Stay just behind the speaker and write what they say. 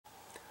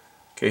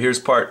Okay, here's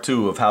part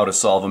 2 of how to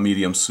solve a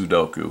medium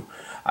Sudoku.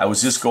 I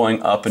was just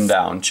going up and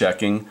down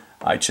checking.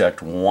 I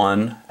checked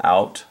 1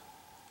 out,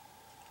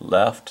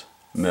 left,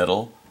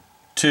 middle,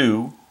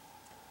 2,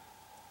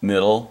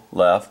 middle,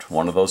 left.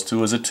 One of those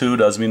 2 is a 2,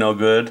 does me no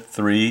good.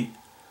 3,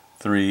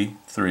 3,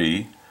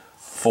 3,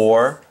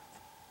 4.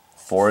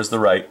 4 is the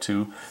right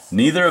 2.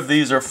 Neither of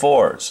these are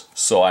 4s,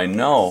 so I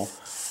know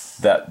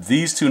that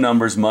these 2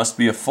 numbers must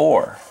be a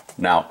 4.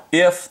 Now,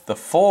 if the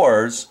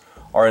 4s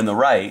are in the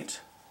right,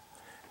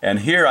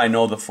 and here I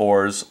know the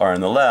 4s are in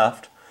the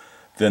left,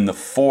 then the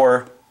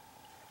 4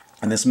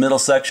 in this middle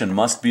section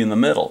must be in the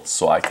middle.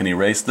 So I can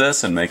erase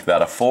this and make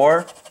that a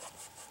 4.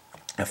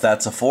 If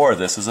that's a 4,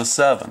 this is a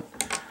 7.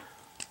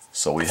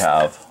 So we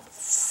have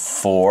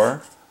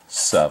 4,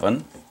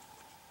 7,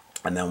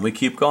 and then we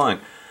keep going.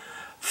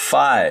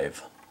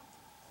 5,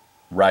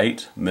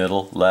 right,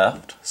 middle,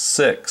 left.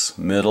 6,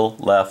 middle,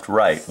 left,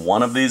 right.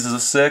 One of these is a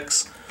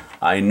 6.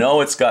 I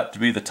know it's got to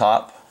be the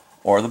top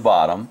or the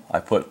bottom. I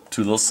put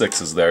 2 little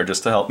 6s there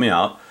just to help me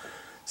out.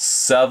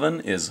 7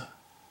 is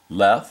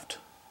left,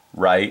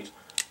 right,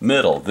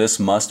 middle. This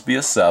must be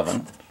a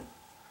 7.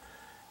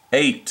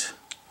 8,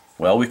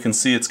 well, we can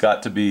see it's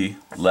got to be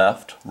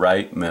left,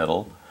 right,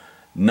 middle.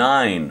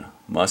 9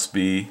 must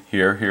be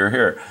here, here,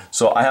 here.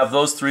 So I have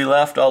those 3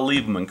 left. I'll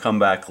leave them and come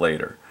back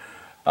later.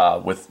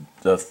 With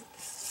the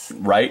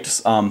right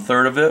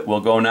third of it, we'll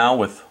go now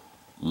with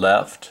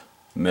left,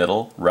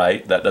 middle,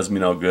 right. That does me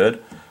no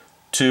good.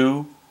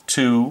 2,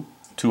 2,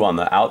 2 on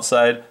the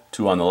outside,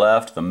 2 on the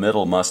left. The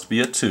middle must be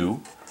a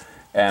 2.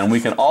 And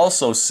we can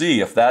also see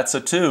if that's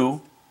a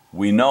 2,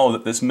 we know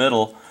that this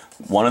middle,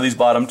 one of these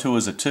bottom 2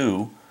 is a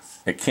 2.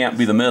 It can't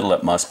be the middle,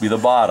 it must be the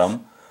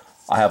bottom.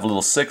 I have a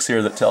little 6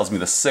 here that tells me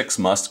the 6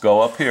 must go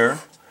up here.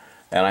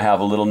 And I have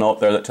a little note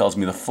there that tells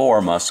me the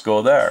 4 must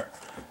go there.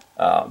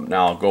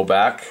 Now I'll go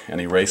back and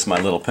erase my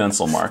little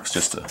pencil marks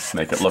just to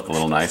make it look a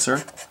little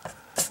nicer.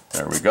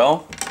 There we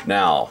go.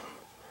 Now,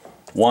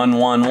 1,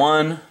 1,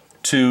 1.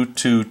 2,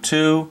 2,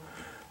 2,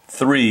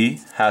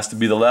 3 has to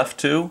be the left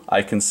 2.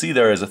 I can see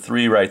there is a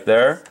 3 right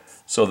there,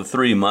 so the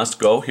 3 must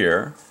go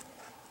here.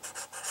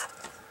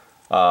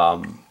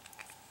 And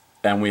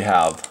we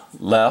have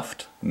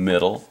left,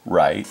 middle,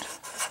 right.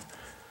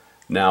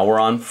 Now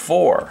we're on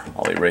 4.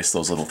 I'll erase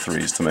those little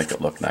 3's to make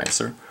it look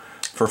nicer.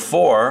 For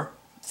 4,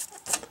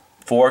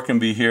 4 can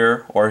be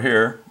here or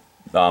here.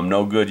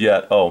 No good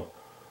yet. Oh,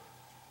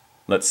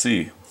 let's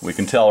see. We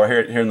can tell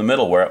right here in the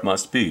middle where it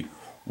must be.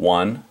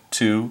 1,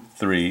 2,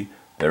 3.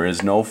 There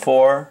is no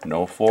 4,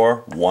 no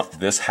 4. 1.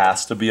 This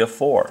has to be a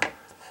 4.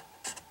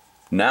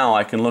 Now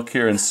I can look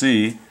here and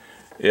see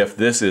if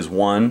this is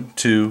 1,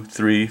 2,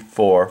 3,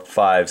 4,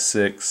 5,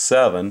 6,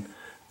 7.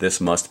 This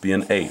must be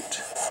an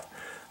 8.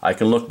 I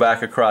can look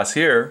back across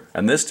here,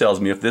 and this tells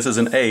me if this is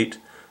an 8,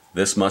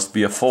 this must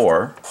be a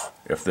 4.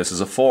 If this is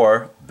a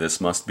 4,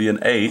 this must be an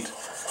 8.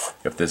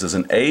 If this is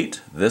an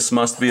 8, this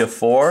must be a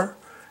 4.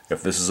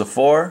 If this is a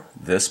 4,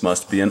 this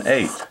must be an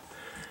 8.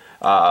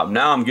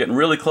 Now I'm getting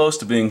really close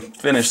to being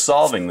finished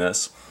solving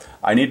this.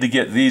 I need to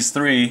get these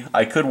 3.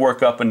 I could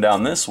work up and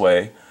down this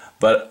way,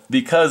 but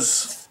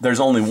because there's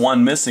only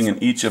 1 missing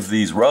in each of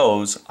these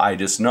rows, I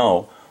just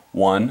know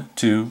 1,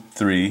 2,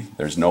 3,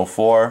 there's no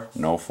 4,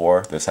 no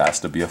 4, this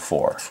has to be a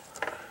 4.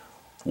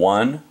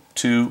 1,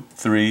 2,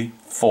 3,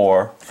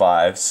 4,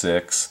 5,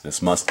 6,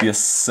 this must be a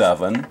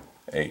 7,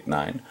 8,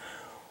 9.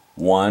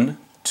 1,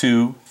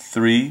 2,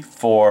 3,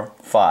 4,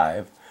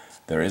 5,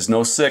 there is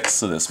no 6,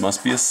 so this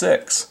must be a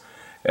 6.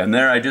 And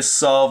there I just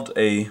solved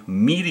a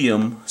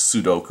medium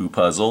Sudoku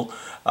puzzle.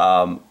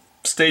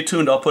 Stay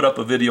tuned, I'll put up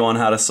a video on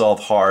how to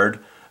solve hard.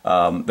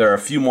 There are a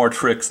few more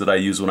tricks that I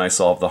use when I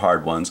solve the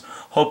hard ones.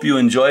 Hope you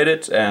enjoyed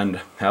it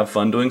and have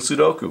fun doing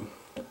Sudoku.